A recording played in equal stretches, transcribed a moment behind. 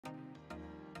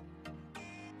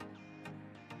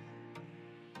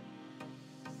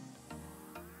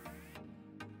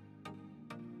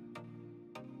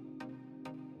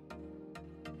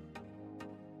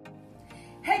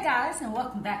Hey guys, and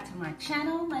welcome back to my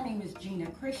channel. My name is Gina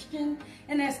Christian,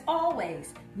 and as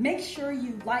always, make sure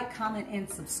you like, comment, and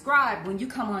subscribe when you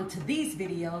come onto these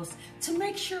videos to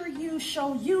make sure you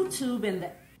show YouTube and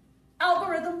the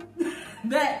algorithm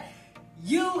that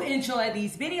you enjoy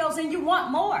these videos and you want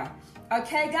more.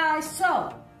 Okay guys,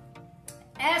 so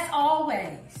as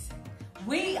always,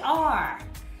 we are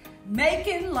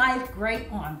making life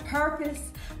great on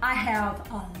purpose. I have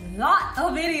a lot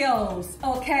of videos,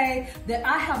 okay, that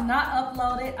I have not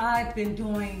uploaded. I've been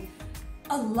doing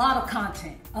a lot of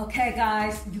content, okay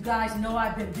guys. You guys know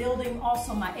I've been building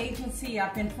also my agency.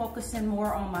 I've been focusing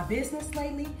more on my business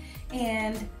lately,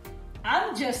 and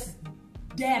I'm just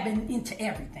dabbing into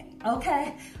everything,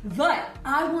 okay? But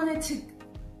I wanted to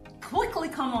quickly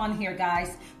come on here,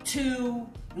 guys, to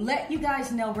let you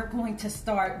guys know we're going to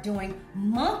start doing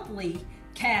monthly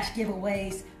cash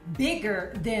giveaways,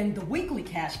 bigger than the weekly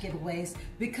cash giveaways,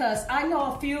 because I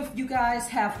know a few of you guys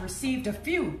have received a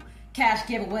few cash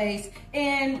giveaways,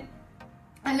 and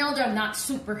I know they're not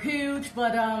super huge,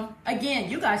 but again,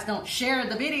 you guys don't share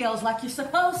the videos like you're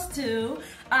supposed to.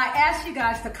 I ask you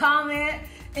guys to comment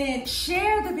and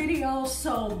share the videos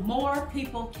so more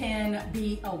people can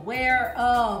be aware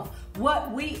of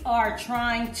what we are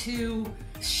trying to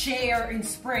share and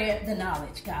spread the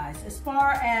knowledge, guys. As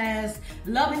far as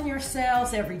loving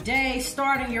yourselves every day,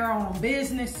 starting your own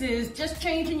businesses, just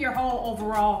changing your whole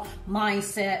overall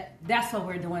mindset. That's what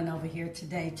we're doing over here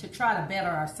today, to try to better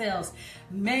ourselves,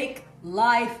 make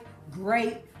life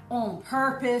great on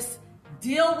purpose,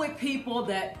 deal with people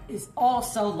that is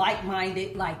also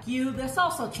like-minded like you, that's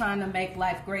also trying to make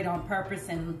life great on purpose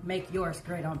and make yours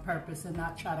great on purpose and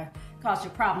not try to cause you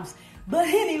problems. But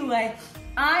anyway,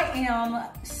 I am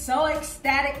so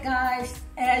ecstatic, guys.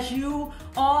 As you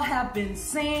all have been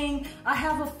seeing, I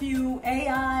have a few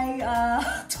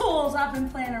AI tools I've been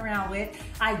playing around with.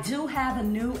 I do have a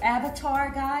new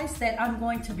avatar, guys, that I'm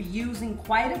going to be using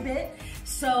quite a bit.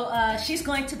 So she's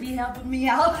going to be helping me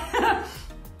out.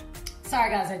 Sorry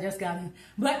guys, I just got in.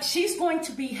 But she's going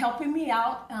to be helping me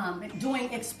out,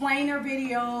 doing explainer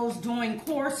videos, doing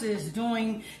courses,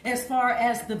 doing as far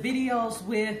as the videos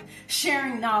with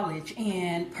sharing knowledge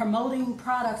and promoting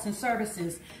products and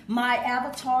services. My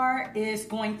avatar is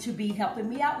going to be helping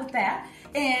me out with that.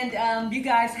 And you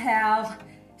guys have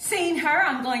seen her.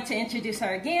 I'm going to introduce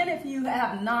her again if you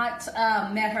have not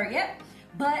met her yet.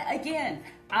 But again,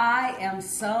 I am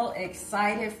so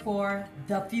excited for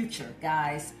the future,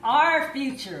 guys. Our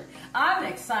future. I'm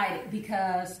excited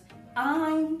because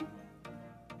I'm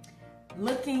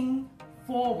looking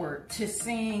forward to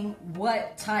seeing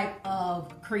what type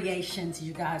of creations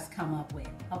you guys come up with,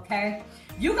 okay?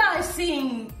 You guys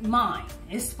seeing mine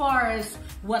as far as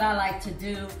what I like to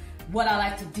do, what I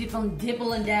like to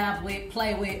dibble and dab with,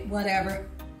 play with, whatever.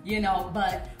 You know,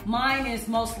 but mine is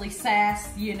mostly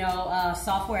SaaS, you know,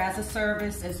 software as a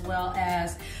service, as well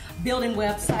as building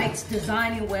websites,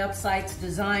 designing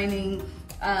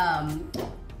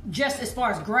just as far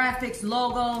as graphics,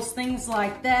 logos, things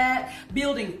like that,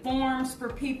 building forms for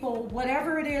people,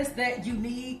 whatever it is that you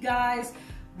need, guys.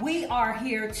 We are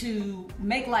here to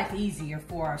make life easier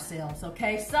for ourselves,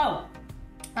 okay? So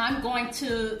I'm going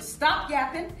to stop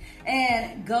yapping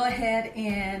and go ahead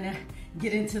and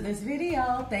get into this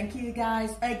video. Thank you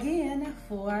guys again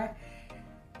for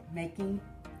making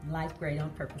life great on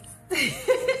purpose.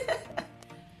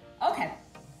 Okay,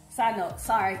 side note,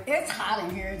 sorry, it's hot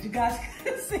in here as you guys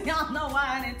can see. I don't know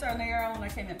why I didn't turn the air on when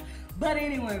I came in. But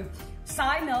anyway,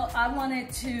 side note, I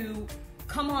wanted to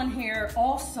come on here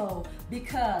also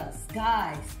because,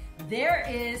 guys, there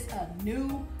is a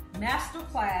new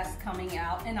masterclass coming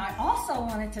out, and I also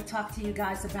wanted to talk to you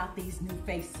guys about these new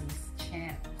faces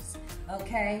channels.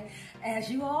 Okay,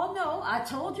 as you all know, I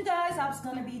told you guys I was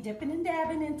going to be dipping and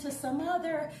dabbing into some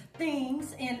other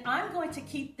things, and I'm going to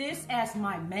keep this as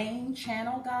my main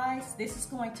channel, guys. This is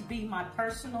going to be my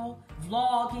personal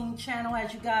vlogging channel.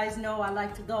 As you guys know, I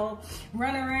like to go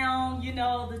run around, you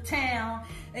know, the town,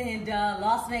 and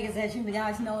Las Vegas, as you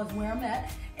guys know, is where I'm at.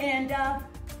 And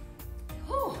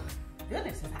whew,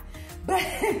 goodness, it's hot. But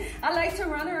I like to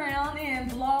run around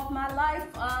and vlog my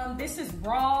life. This is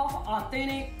raw,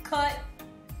 authentic, cut.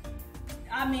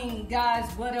 I mean, guys,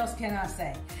 what else can I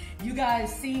say? You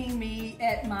guys seen me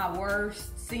at my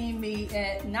worst, seen me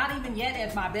at, not even yet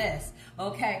at my best,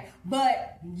 okay?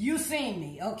 But you seen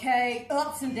me, okay?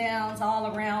 Ups and downs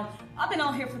all around. I've been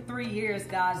on here for 3 years,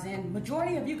 guys, and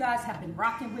majority of you guys have been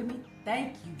rocking with me.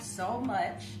 Thank you so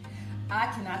much. I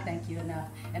cannot thank you enough.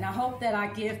 And I hope that I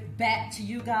give back to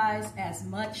you guys as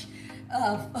much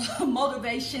of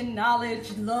motivation,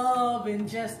 knowledge, love, and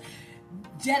just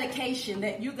dedication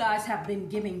that you guys have been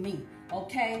giving me.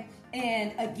 okay?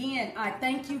 And again, I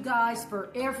thank you guys for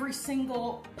every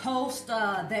single post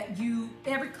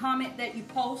every comment that you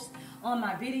post on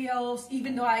my videos,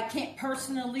 even though I can't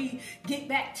personally get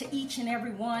back to each and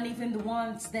every one, even the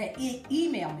ones that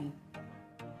email me.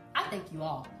 I thank you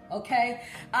all, okay?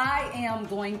 I am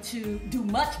going to do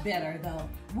much better though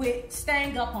with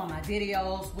staying up on my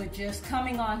videos, with just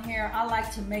coming on here. I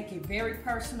like to make it very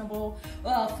personable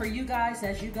for you guys.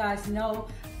 As you guys know,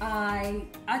 I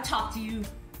talk to you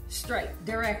straight,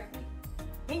 directly,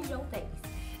 in your face.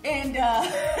 And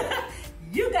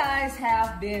you guys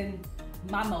have been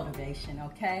my motivation,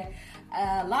 okay?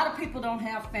 A lot of people don't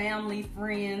have family,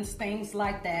 friends, things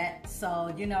like that.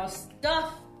 So, you know,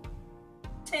 stuff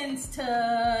tends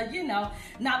to, you know,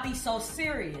 not be so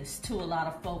serious to a lot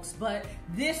of folks. But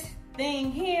this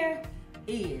thing here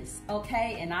is,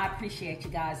 okay? And I appreciate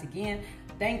you guys again.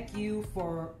 Thank you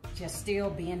for just still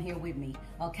being here with me,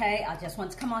 okay? I just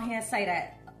want to come on here and say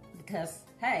that because,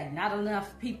 hey, not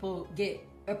enough people get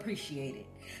appreciated.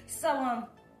 So,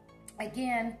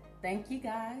 again, thank you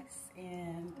guys,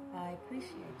 and I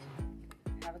appreciate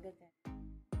you. Have a good day.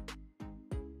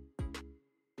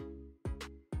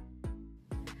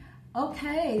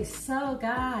 Okay, so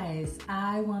guys,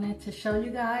 I wanted to show you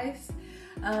guys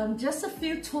just a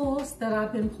few tools that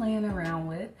I've been playing around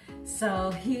with.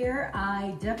 So here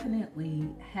I definitely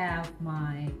have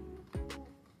my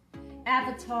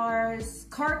avatars,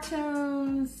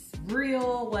 cartoons,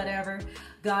 reel, whatever.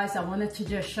 Guys, I wanted to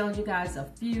just show you guys a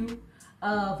few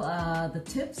of the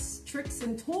tips, tricks,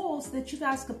 and tools that you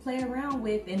guys could play around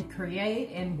with and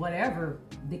create, and whatever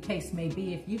the case may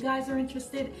be. If you guys are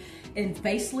interested in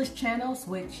faceless channels,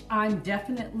 which I'm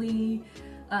definitely,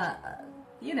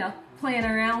 you know, playing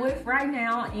around with right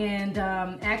now, and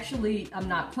actually I'm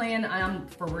not playing, I'm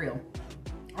for real.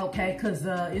 Okay, because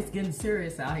it's getting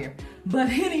serious out here. But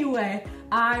anyway,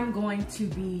 I'm going to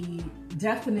be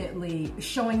definitely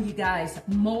showing you guys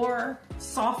more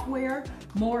software,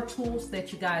 more tools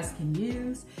that you guys can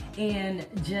use, and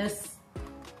just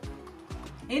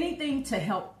anything to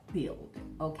help build,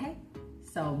 okay?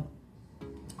 So,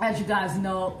 as you guys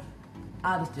know,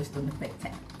 I was just doing the fake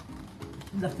tap.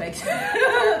 The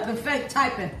fake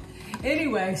typing.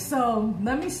 Anyway, so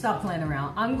let me stop playing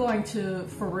around. I'm going to,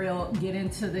 for real, get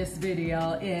into this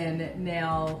video and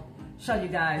now show you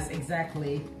guys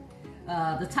exactly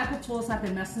the type of tools I've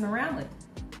been messing around with.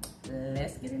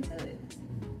 Let's get into it.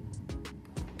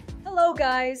 Hello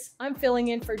guys, I'm filling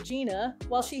in for Gina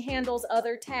while she handles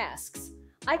other tasks.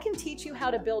 I can teach you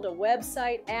how to build a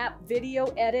website, app, video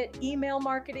edit, email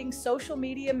marketing, social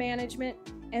media management,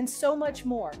 and so much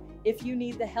more if you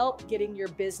need the help getting your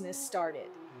business started.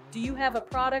 Do you have a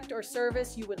product or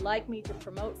service you would like me to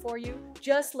promote for you?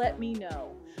 Just let me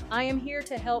know. I am here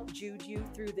to help Jude you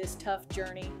through this tough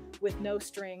journey with no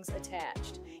strings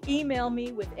attached. Email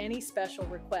me with any special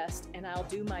request and I'll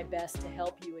do my best to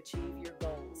help you achieve your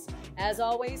goals. As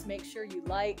always, make sure you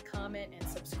like, comment, and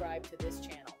subscribe to this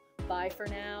channel. Bye for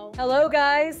now. Hello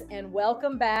guys, and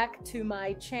welcome back to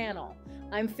my channel.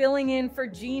 I'm filling in for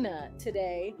Gina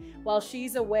today while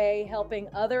she's away helping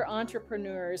other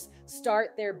entrepreneurs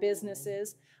start their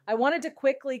businesses. I wanted to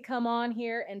quickly come on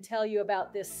here and tell you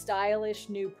about this stylish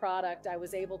new product I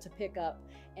was able to pick up,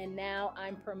 and now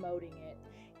I'm promoting it.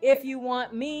 If you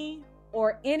want me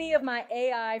or any of my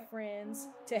AI friends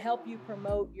to help you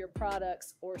promote your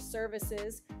products or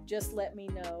services, just let me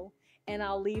know, and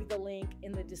I'll leave the link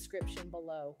in the description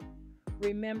below.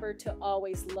 Remember to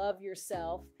always love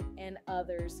yourself and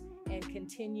others and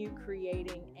continue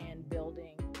creating and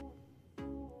building.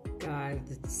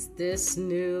 Guys, this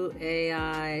new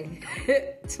AI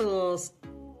tool's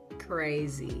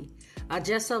crazy. I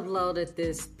just uploaded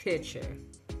this picture,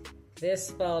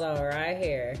 this photo right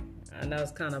here. I know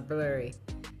it's kind of blurry.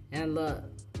 And look,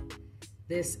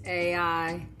 this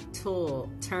AI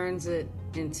tool turns it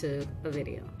into a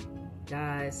video.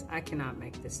 Guys, I cannot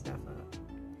make this stuff up.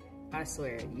 I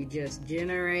swear, you just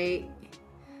generate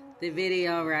the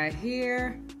video right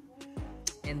here,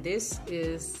 and this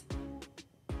is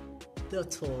the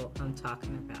tool I'm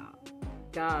talking about.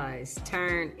 Guys,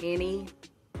 turn any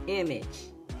image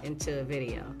into a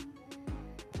video.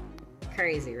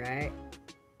 Crazy, right?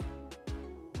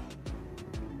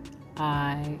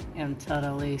 I am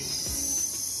totally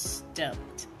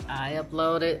stoked. I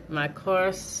uploaded my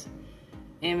course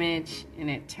image and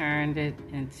it turned it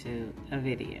into a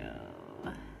video.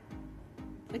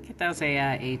 Look at those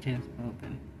AI agents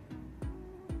moving.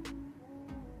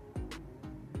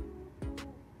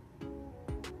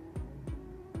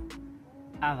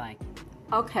 I like it.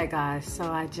 Okay guys, so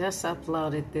I just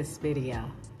uploaded this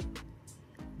video.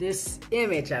 This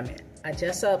image, I meant. I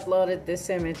just uploaded this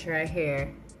image right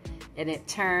here, and it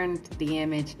turned the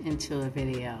image into a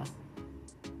video.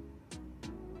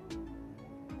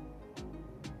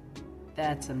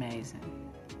 That's amazing.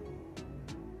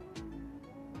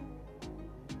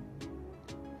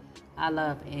 I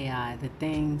love AI, the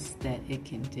things that it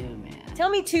can do, man. Tell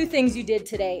me 2 things you did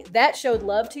today that showed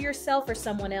love to yourself or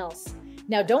someone else.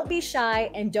 Now don't be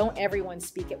shy and don't everyone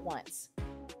speak at once.